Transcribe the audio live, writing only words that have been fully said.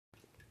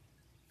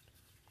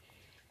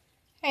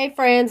Hey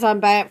friends, I'm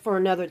back for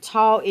another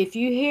talk. If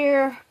you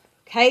hear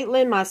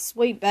Caitlin, my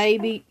sweet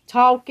baby,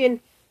 talking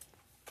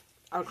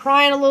or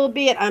crying a little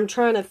bit, I'm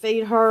trying to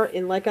feed her.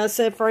 And like I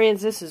said,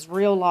 friends, this is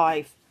real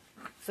life.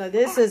 So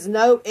this is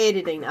no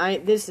editing.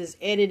 This is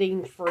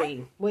editing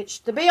free.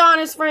 Which, to be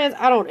honest, friends,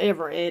 I don't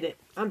ever edit.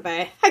 I'm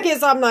bad. I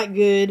guess I'm not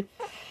good.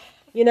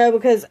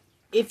 Because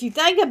if you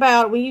think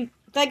about it, when you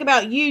think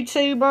about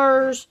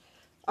YouTubers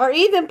or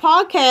even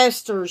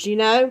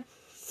podcasters,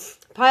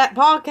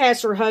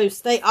 podcaster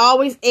hosts, they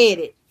always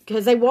edit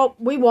because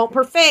we want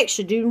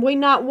perfection. Do we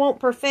not want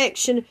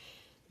perfection?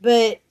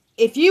 But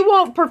if you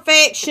want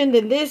perfection,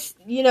 then this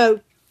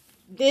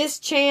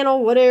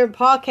channel, whatever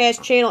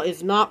podcast channel,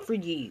 is not for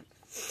you.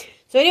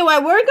 So anyway,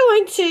 we're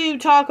going to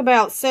talk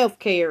about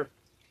self-care.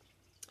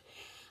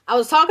 I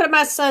was talking to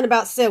my son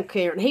about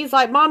self-care, and he's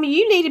like, "Mommy,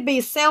 you need to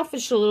be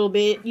selfish a little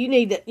bit. You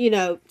need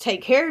to,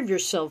 take care of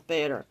yourself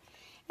better."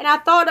 And I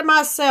thought to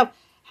myself,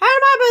 how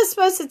am I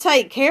supposed to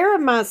take care of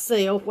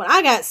myself when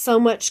I got so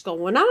much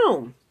going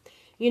on?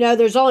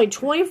 There's only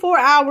 24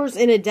 hours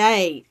in a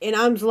day, and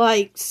I'm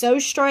like so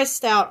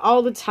stressed out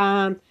all the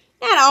time.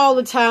 Not all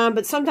the time,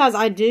 but sometimes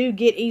I do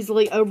get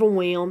easily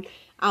overwhelmed.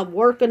 I'm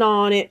working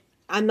on it.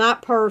 I'm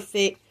not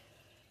perfect,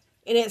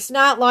 and it's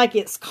not like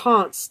it's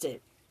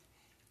constant.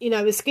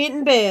 It's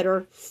getting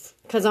better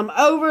because I'm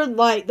over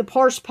like the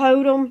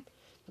postpartum.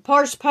 The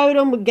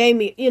postpartum gave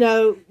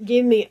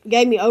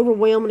me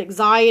overwhelming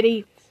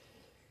anxiety.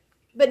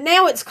 But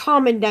now it's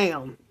calming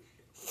down.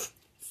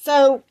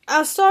 So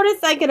I started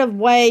thinking of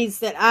ways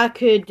that I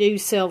could do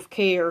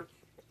self-care.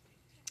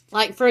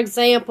 Like, for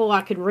example,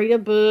 I could read a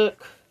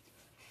book.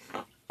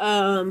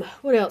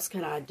 What else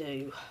could I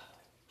do?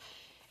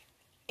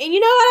 And you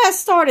know what I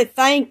started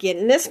thinking?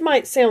 And this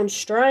might sound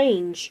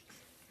strange,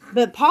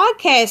 but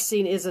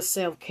podcasting is a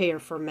self-care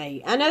for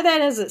me. I know that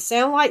doesn't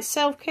sound like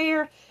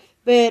self-care,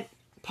 but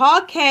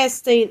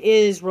podcasting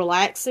is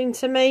relaxing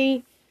to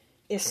me.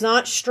 It's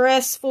not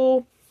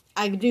stressful.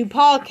 I can do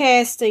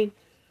podcasting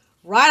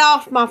right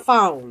off my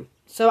phone.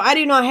 So I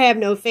do not have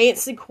no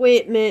fancy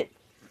equipment.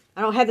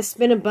 I don't have to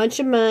spend a bunch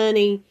of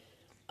money.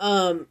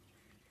 I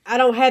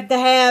don't have to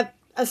have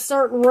a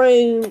certain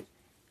room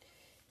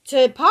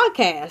to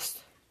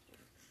podcast.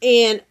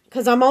 And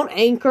because I'm on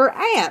Anchor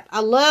app. I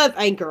love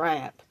Anchor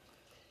app.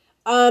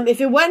 If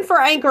it wasn't for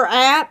Anchor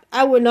app,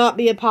 I would not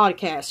be a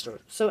podcaster.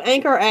 So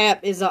Anchor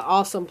app is an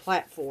awesome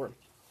platform.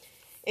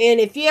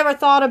 And if you ever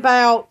thought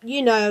about,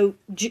 thinking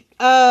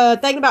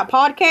about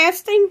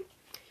podcasting,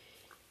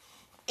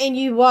 and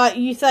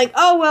you think,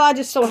 oh, well, I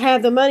just don't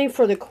have the money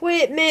for the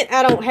equipment,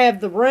 I don't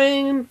have the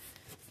room,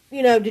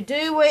 to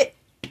do it.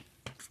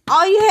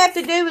 All you have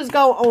to do is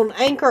go on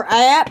Anchor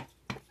app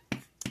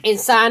and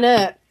sign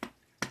up.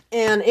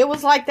 And it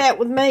was like that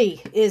with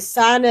me, is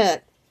sign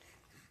up.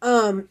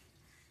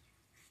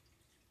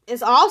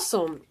 It's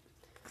awesome.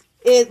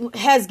 It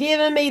has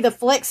given me the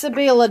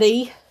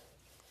flexibility.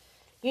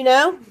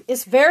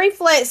 It's very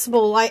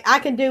flexible. Like, I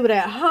can do it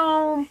at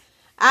home.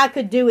 I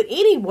could do it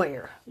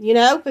anywhere,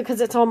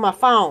 because it's on my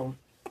phone.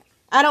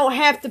 I don't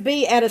have to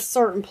be at a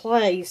certain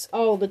place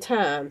all the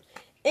time.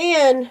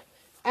 And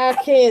I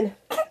can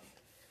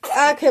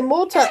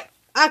multitask.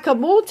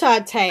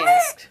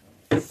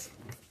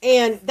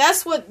 And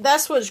that's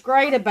what's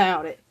great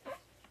about it.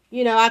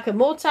 I can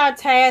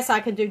multitask. I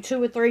can do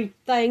 2 or 3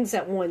 things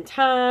at one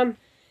time.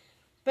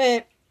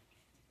 But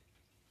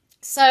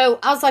so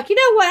I was like, you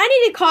know what? I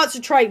need to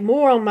concentrate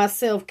more on my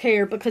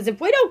self-care, because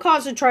if we don't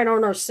concentrate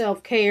on our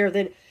self-care,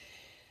 then,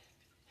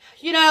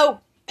 we're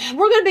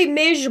going to be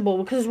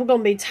miserable, because we're going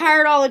to be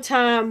tired all the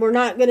time. We're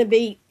not going to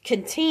be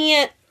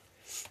content.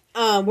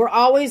 We're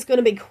always going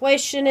to be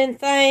questioning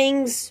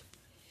things.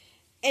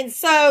 And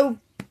so,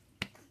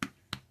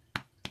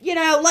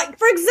 like,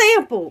 for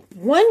example,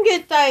 one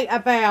good thing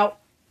about,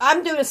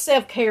 I'm doing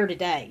self-care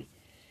today.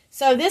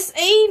 So this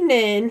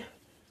evening,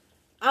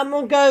 I'm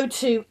going to go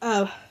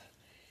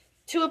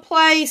to a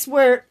place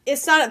where,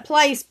 it's not a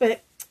place,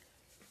 but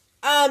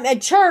a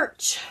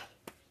church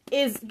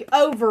is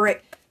over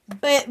it.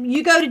 But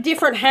you go to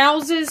different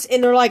houses,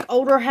 and they're like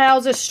older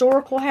houses,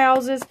 historical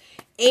houses,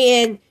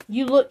 and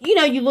you look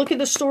at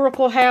the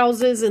historical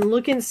houses and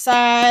look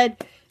inside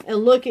and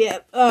look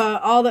at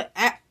all the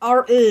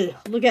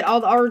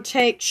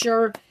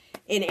architecture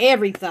and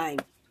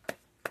everything.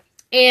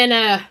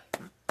 And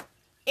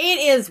it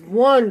is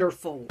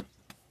wonderful.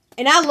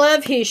 And I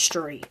love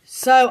history.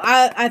 So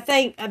I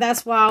think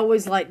that's why I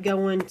always like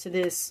going to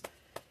this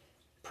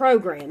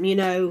program,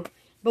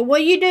 But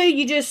what you do,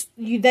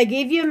 they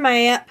give you a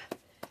map,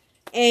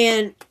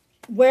 and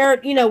where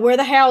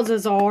the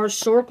houses are,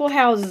 historical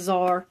houses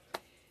are,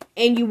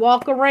 and you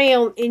walk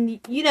around, and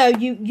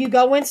you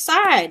go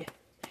inside.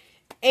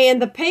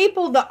 And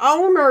the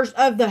owners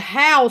of the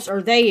house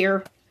are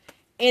there,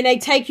 and they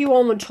take you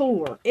on the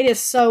tour. It is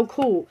so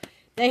cool.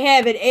 They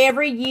have it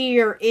every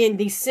year in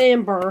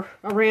December,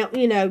 around,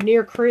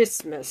 near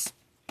Christmas.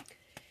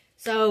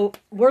 So,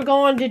 we're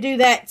going to do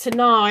that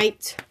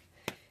tonight.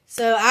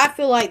 So, I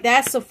feel like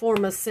that's a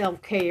form of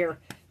self-care.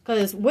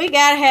 Because we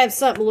got to have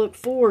something to look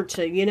forward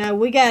to, you know.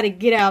 We got to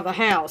get out of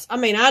the house. I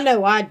mean, I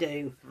know I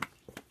do.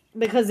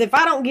 Because if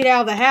I don't get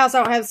out of the house,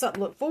 I don't have something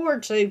to look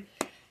forward to,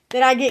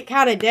 then I get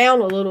kind of down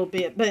a little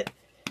bit. But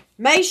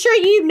make sure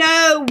you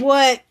know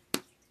what,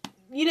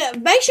 you know,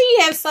 make sure you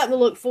have something to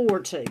look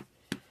forward to.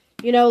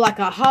 You know, like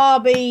a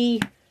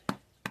hobby,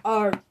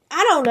 or,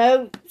 I don't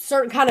know,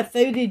 certain kind of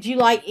food that you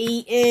like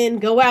eating,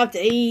 go out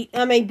to eat.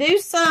 I mean, do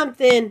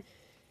something,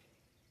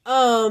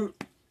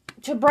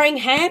 to bring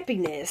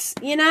happiness,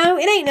 you know.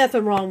 It ain't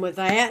nothing wrong with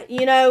that,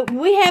 you know.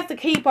 We have to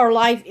keep our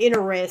life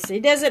interesting.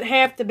 It doesn't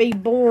have to be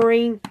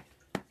boring.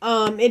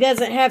 It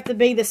doesn't have to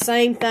be the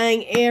same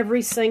thing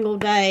every single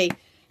day.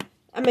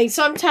 I mean,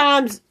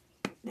 sometimes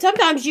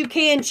you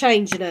can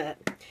change it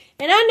up.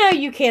 And I know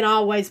you can't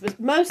always, but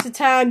most of the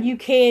time you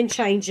can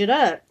change it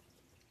up.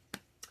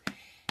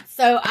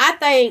 So I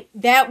think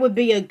that would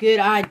be a good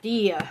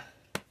idea.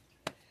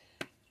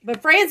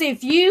 But friends,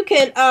 if you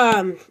could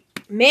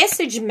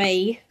message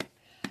me,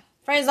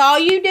 friends, all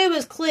you do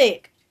is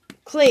click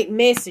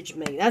message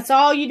me. That's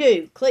all you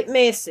do. Click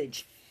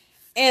message.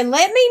 And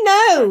let me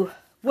know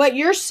what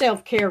your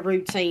self-care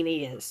routine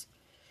is.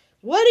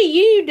 What do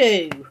you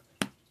do,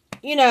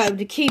 you know,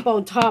 to keep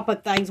on top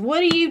of things? What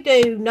do you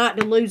do not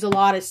to lose a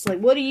lot of sleep?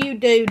 What do you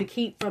do to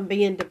keep from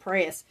being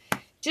depressed?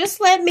 Just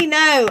let me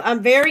know.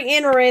 I'm very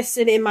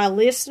interested in my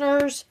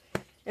listeners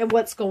and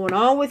what's going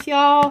on with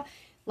y'all.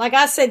 Like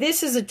I said,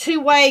 this is a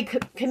two-way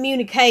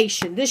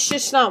communication. This is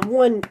just not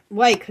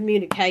one-way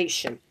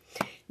communication.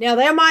 Now,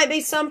 there might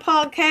be some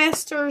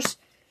podcasters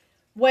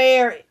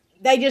where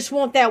they just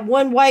want that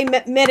one-way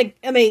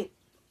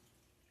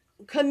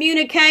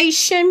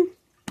communication.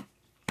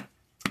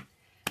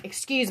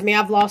 Excuse me,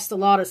 I've lost a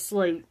lot of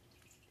sleep.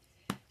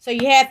 So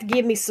you have to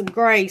give me some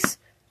grace.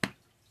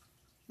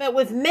 But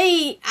with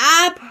me,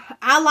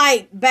 I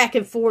like back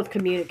and forth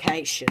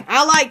communication.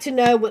 I like to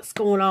know what's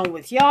going on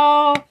with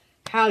y'all,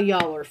 how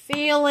y'all are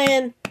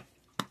feeling.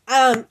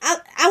 I want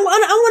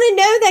to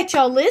know that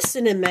y'all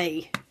listen to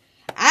me.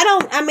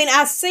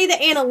 I see the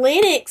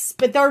analytics,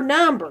 but they're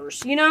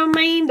numbers. You know what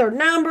I mean? They're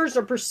numbers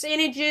or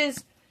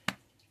percentages.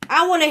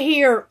 I want to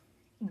hear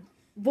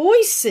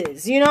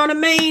voices. You know what I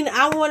mean?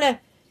 I want to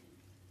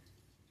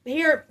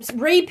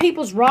read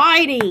people's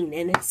writing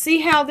and see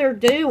how they're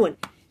doing.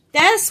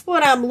 That's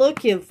what I'm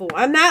looking for.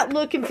 I'm not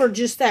looking for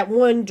just that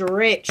one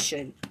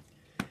direction.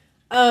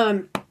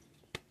 But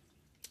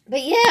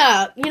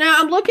yeah, you know,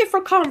 I'm looking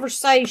for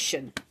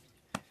conversation.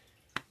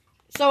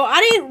 So I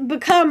didn't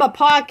become a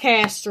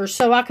podcaster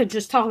so I could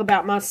just talk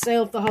about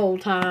myself the whole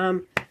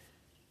time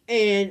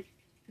and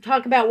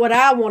talk about what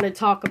I want to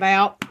talk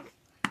about.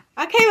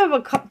 I came up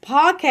a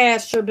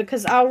podcaster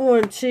because I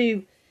wanted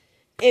to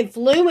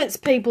influence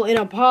people in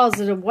a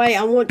positive way.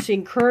 I want to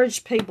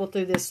encourage people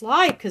through this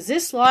life, because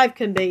this life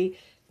can be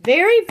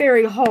very,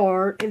 very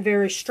hard and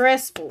very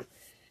stressful.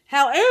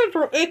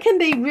 However, it can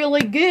be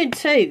really good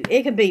too.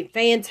 It can be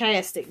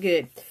fantastic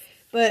good.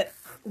 But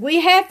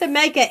we have to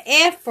make an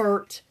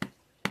effort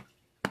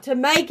to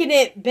making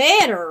it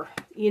better,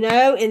 you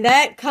know, and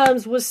that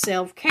comes with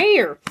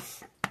self-care.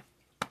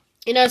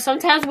 You know,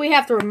 sometimes we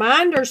have to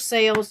remind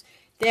ourselves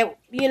that,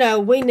 you know,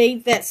 we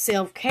need that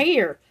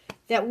self-care,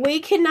 that we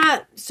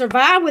cannot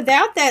survive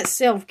without that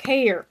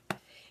self-care.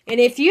 And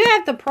if you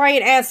have to pray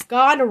and ask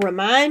God to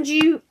remind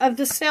you of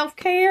the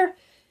self-care,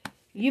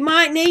 you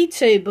might need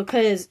to,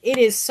 because it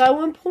is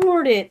so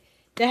important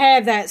to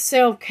have that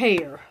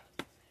self-care.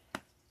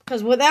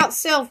 Because without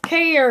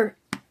self-care,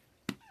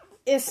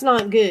 it's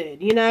not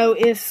good. You know,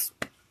 it's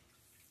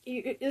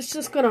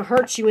just going to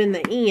hurt you in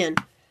the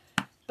end.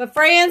 But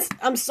friends,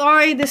 I'm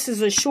sorry this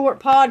is a short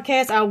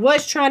podcast. I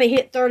was trying to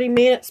hit 30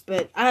 minutes,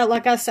 but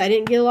like I said, I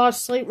didn't get a lot of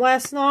sleep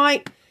last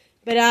night.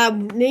 But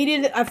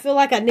I feel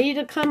like I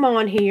needed to come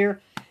on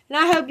here. And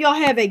I hope y'all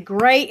have a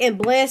great and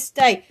blessed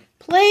day.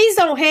 Please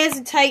don't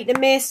hesitate to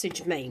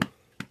message me.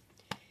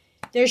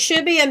 There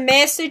should be a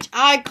message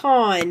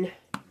icon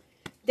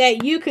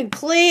that you can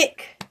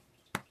click,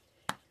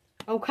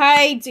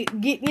 okay, to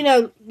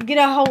get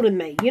a hold of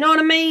me. You know what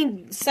I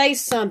mean? Say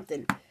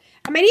something.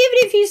 I mean,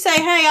 even if you say,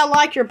 hey, I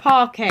like your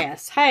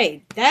podcast,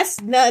 hey,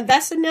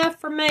 that's enough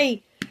for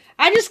me.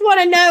 I just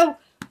want to know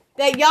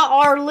that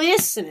y'all are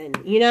listening,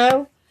 you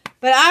know.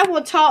 But I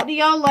will talk to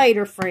y'all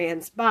later,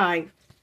 friends. Bye.